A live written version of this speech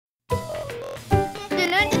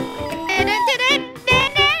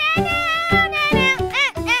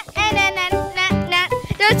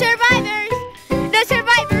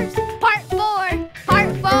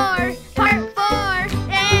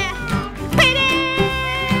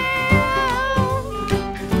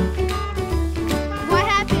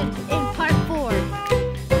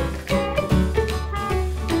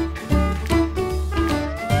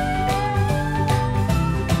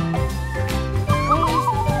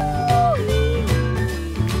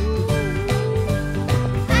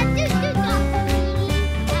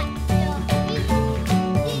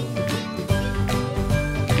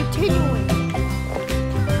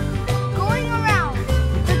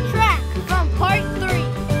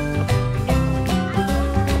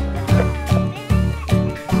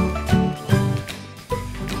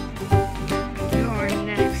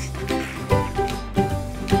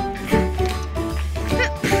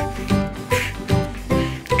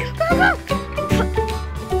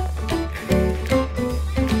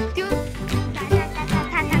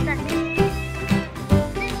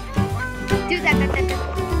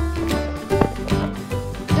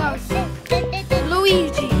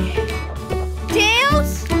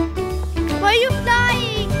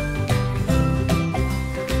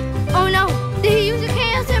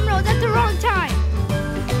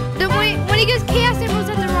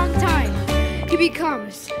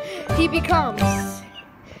becomes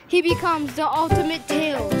the ultimate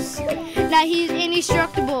Tails. Now he's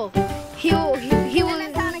indestructible. He will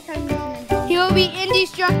be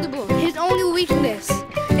indestructible. His only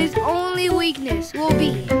weakness will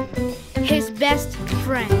be his best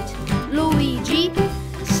friend, Luigi,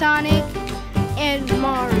 Sonic, and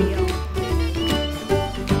Mario.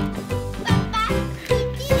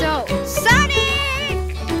 So,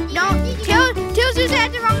 Sonic! No, Tails is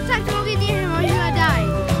at the wrong time, so don't get near him or he's gonna die.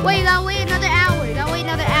 Wait, gotta wait another hour.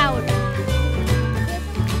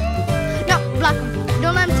 No, block him.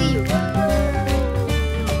 Don't let him see you.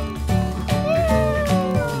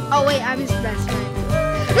 Oh wait, I'm his best friend.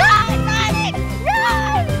 Run, Sonic!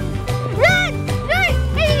 Run! Run! Run!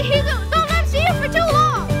 Hey, don't let him see you for too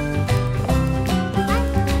long.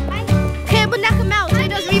 Okay, but knock him out so he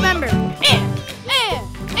doesn't remember.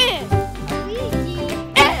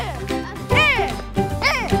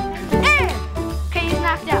 Okay, he's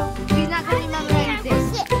knocked out. He's not gonna remember anything.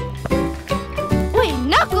 Wait,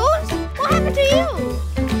 Knuckles? What happened to you?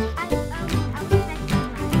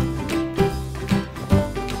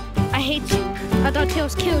 I hate you. I thought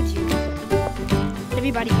Tails killed you.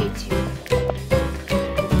 Everybody hates you.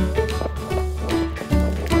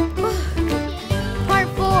 Part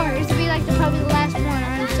 4 is to be like probably the last one.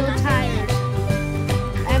 I'm so tired.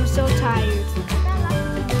 I'm so tired.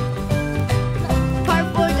 Part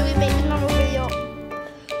 4 do we make a normal video?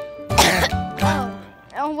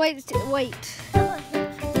 Oh, wait.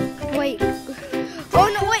 Oh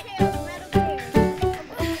no, wait.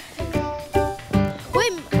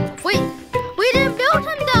 Wait. We didn't build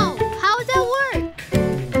him though. How does that work?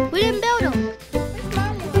 We didn't build him.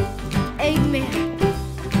 Eggman.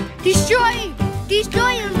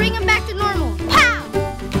 Destroy him and bring him back to normal. Pow!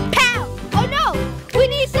 Pow! Oh no! We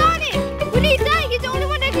need Sonic! He's the only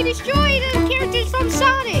one that can destroy the characters from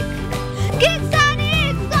Sonic. Get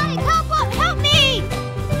Sonic! Sonic, help me!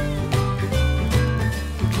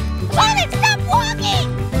 Sonic, stop walking!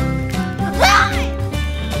 Run!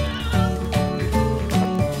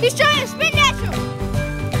 He's trying to spin natural.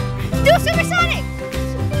 Do supersonic!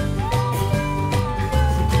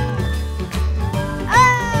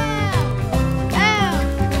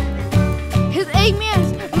 His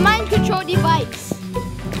Eggman's mind control device.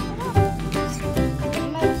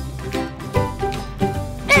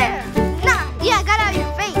 Yeah, I got out of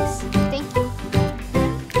your face. Thank you.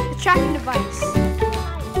 The tracking device.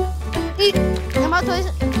 I'm out toys,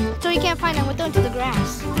 so you can't find them. We're throwing to the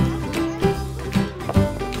grass.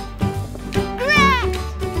 Grass!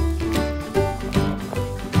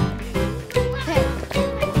 Okay.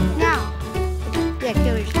 Now, yeah,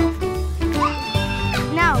 kill yourself.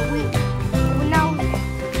 Now,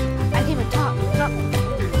 I can't even talk. No.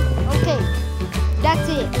 Okay, that's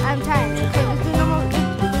it. I'm tired. Okay,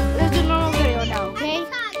 let's do normal video now, okay?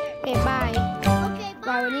 Okay, bye.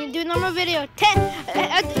 Bye, we need to do normal video.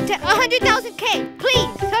 100,000K, please.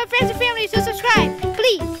 Tell friends and family to subscribe.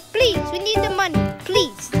 Please, we need the money.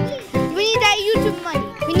 Please. We need that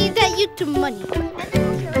YouTube money.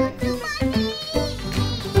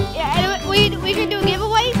 Yeah, and we can do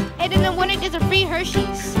giveaways, and then the winner gets a free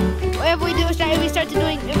Hershey's. Whatever we do, we start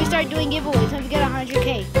doing giveaways, and we get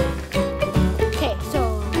 100K.